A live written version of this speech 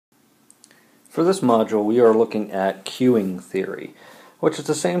For this module, we are looking at queuing theory, which is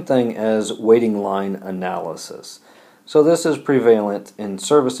the same thing as waiting line analysis. So this is prevalent in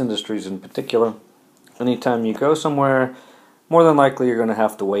service industries in particular. Anytime you go somewhere, more than likely you're going to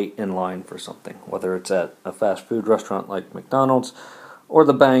have to wait in line for something, whether it's at a fast food restaurant like McDonald's, or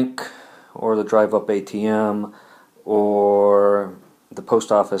the bank, or the drive-up ATM, or the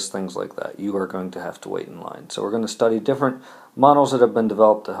post office, things like that. You are going to have to wait in line. So we're going to study different models that have been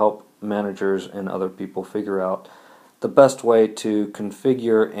developed to help managers and other people figure out the best way to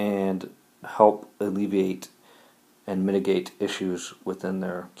configure and help alleviate and mitigate issues within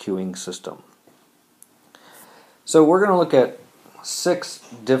their queuing system. So we're going to look at 6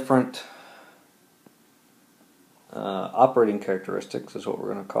 different operating characteristics is what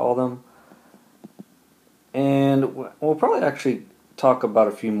we're going to call them. And we'll probably actually talk about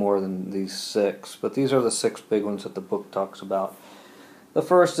a few more than these 6, but these are the 6 big ones that the book talks about. The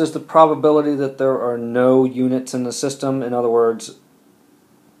first is the probability that there are no units in the system. In other words,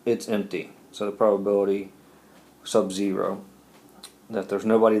 it's empty. So the probability sub-zero, that there's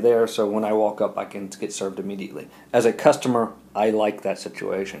nobody there, so when I walk up I can get served immediately. As a customer, I like that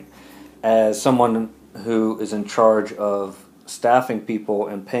situation. As someone who is in charge of staffing people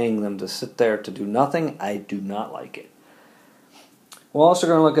and paying them to sit there to do nothing, I do not like it. We're also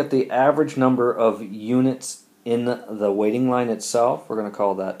going to look at the average number of units in the waiting line itself. We're going to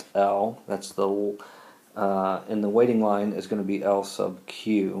call that L. That's the in the waiting line is going to be L sub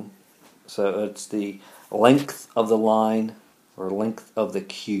Q. So it's the length of the line or length of the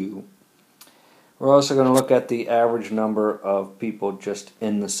queue. We're also going to look at the average number of people just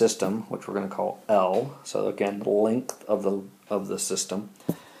in the system, which we're going to call L. So again, the length of the system.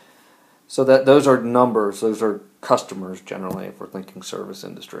 So that those are numbers, those are customers generally if we're thinking service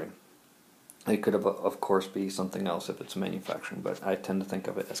industry. It could, of course, be something else if it's manufacturing, but I tend to think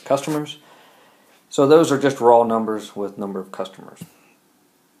of it as customers. So those are just raw numbers with number of customers.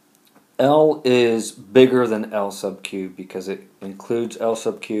 L is bigger than L sub Q because it includes L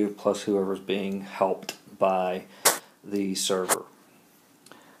sub Q plus whoever's being helped by the server.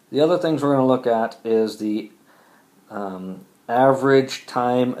 The other things we're going to look at is the average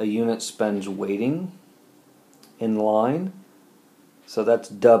time a unit spends waiting in line. So that's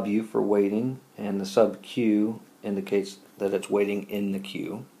W for waiting, and the sub Q indicates that it's waiting in the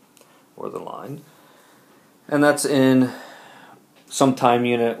queue or the line. And that's in some time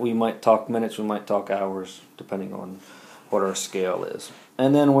unit. We might talk minutes, we might talk hours, depending on what our scale is.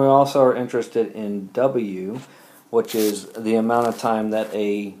 And then we also are interested in W, which is the amount of time that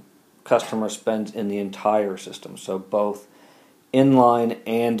a customer spends in the entire system. So both in line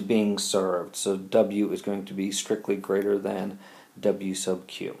and being served. So W is going to be strictly greater than W sub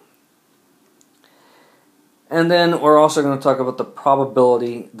Q. And then we're also going to talk about the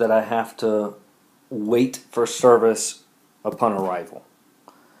probability that I have to wait for service upon arrival.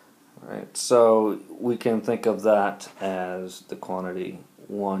 Right, so we can think of that as the quantity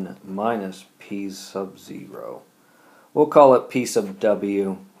 1 minus P sub 0. We'll call it P sub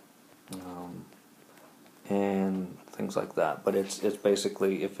W and things like that. But it's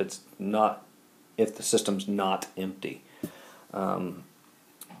basically if the system's not empty.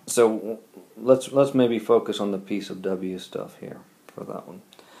 So let's maybe focus on the P sub W stuff here for that one.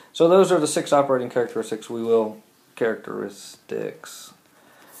 So those are the 6 operating characteristics. We will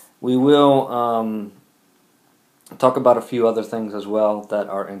talk about a few other things as well that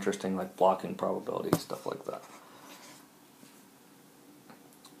are interesting, like blocking probability, stuff like that.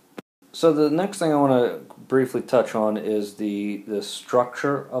 So the next thing I want to briefly touch on is the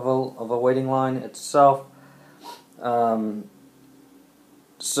structure of a waiting line itself.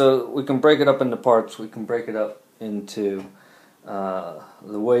 So we can break it up into parts. We can break it up into the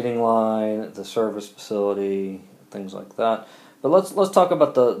waiting line, the service facility, things like that. But let's talk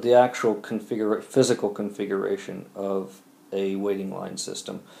about the actual physical configuration of a waiting line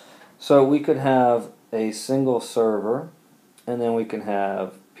system. So we could have a single server, and then we can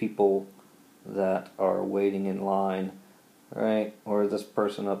have people that are waiting in line, right? Or this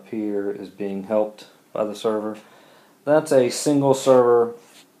person up here is being helped by the server. That's a single server,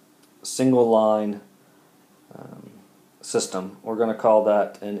 single line system. We're going to call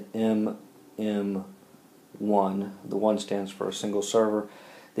that an MM1. The 1 stands for a single server.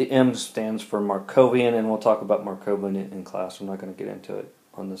 The M stands for Markovian, and we'll talk about Markovian in class. I'm not going to get into it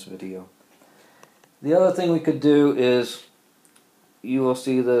on this video. The other thing we could do is, you will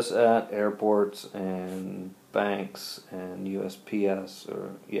see this at airports and banks and USPS,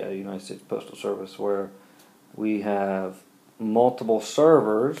 or United States Postal Service, where we have multiple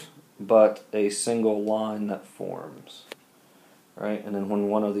servers but a single line that forms. right? And then when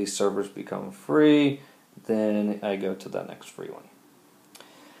one of these servers become free, then I go to the next free one.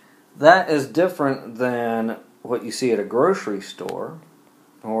 That is different than what you see at a grocery store,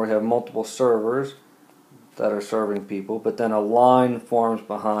 where we have multiple servers that are serving people, but then a line forms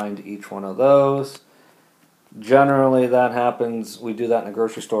behind each one of those. Generally that happens, we do that in a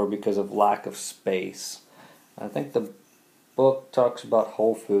grocery store because of lack of space. I think the book talks about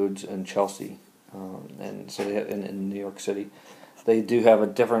Whole Foods in Chelsea, and so they have, in New York City. They do have a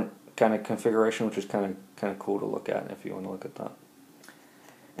different kind of configuration, which is kind of cool to look at if you want to look at that.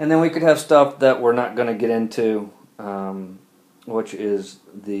 And then we could have stuff that we're not going to get into, which is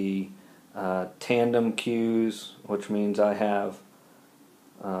the tandem queues, which means I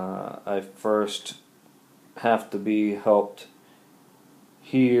first have to be helped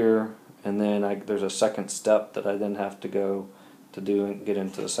here, and then there's a second step that I then have to go to do and get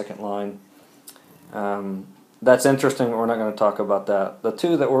into the second line. That's interesting, but we're not going to talk about that. The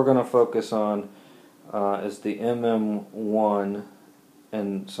two that we're going to focus on is the MM1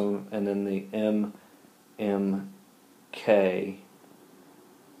 and then the MMK,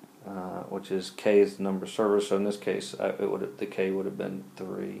 which is K is the number of servers. So in this case, the K would have been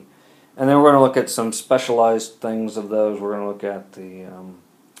 3. And then we're going to look at some specialized things of those. We're going to look at the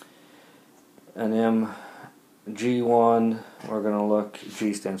an MG1. We're going to look,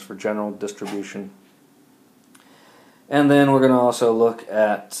 G stands for general distribution. And then we're going to also look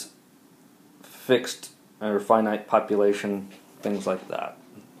at fixed or finite population, things like that.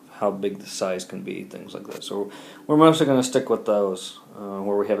 How big the size can be, things like that. So we're mostly going to stick with those,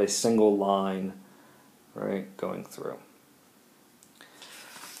 where we have a single line, right, going through.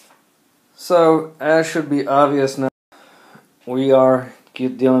 So, as should be obvious now, we are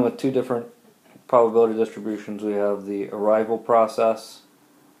dealing with two different probability distributions. We have the arrival process,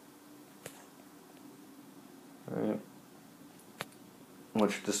 right,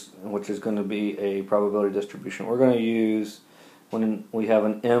 which is going to be a probability distribution. We're going to use, when we have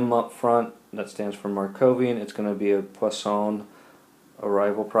an M up front, that stands for Markovian, it's going to be a Poisson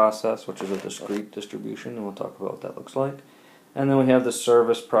arrival process, which is a discrete distribution, and we'll talk about what that looks like. And then we have the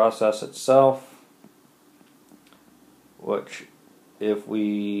service process itself, which, if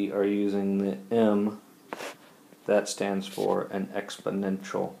we are using the M, that stands for an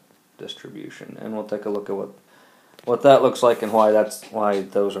exponential distribution. And we'll take a look at what that looks like and why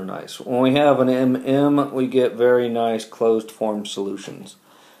those are nice. When we have an MM, we get very nice closed form solutions.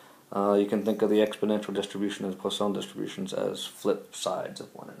 You can think of the exponential distribution as Poisson distributions as flip sides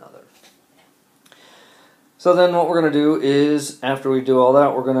of one another. So then what we're going to do is, after we do all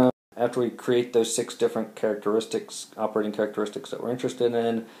that, after we create those 6 different characteristics, operating characteristics that we're interested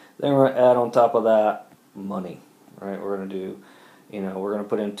in, then we're going to add on top of that money, right? We're going to do, we're going to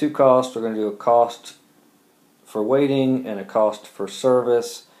put in 2 costs. We're going to do a cost for waiting and a cost for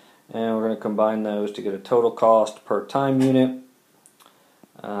service, and we're going to combine those to get a total cost per time unit,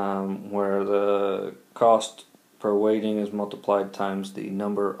 where the cost per waiting is multiplied times the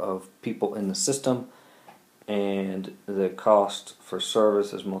number of people in the system, and the cost for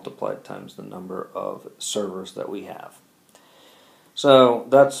service is multiplied times the number of servers that we have. So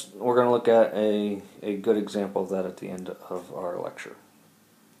we're going to look at a good example of that at the end of our lecture.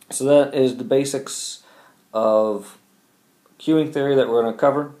 So that is the basics of queuing theory that we're going to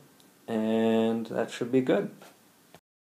cover, and that should be good.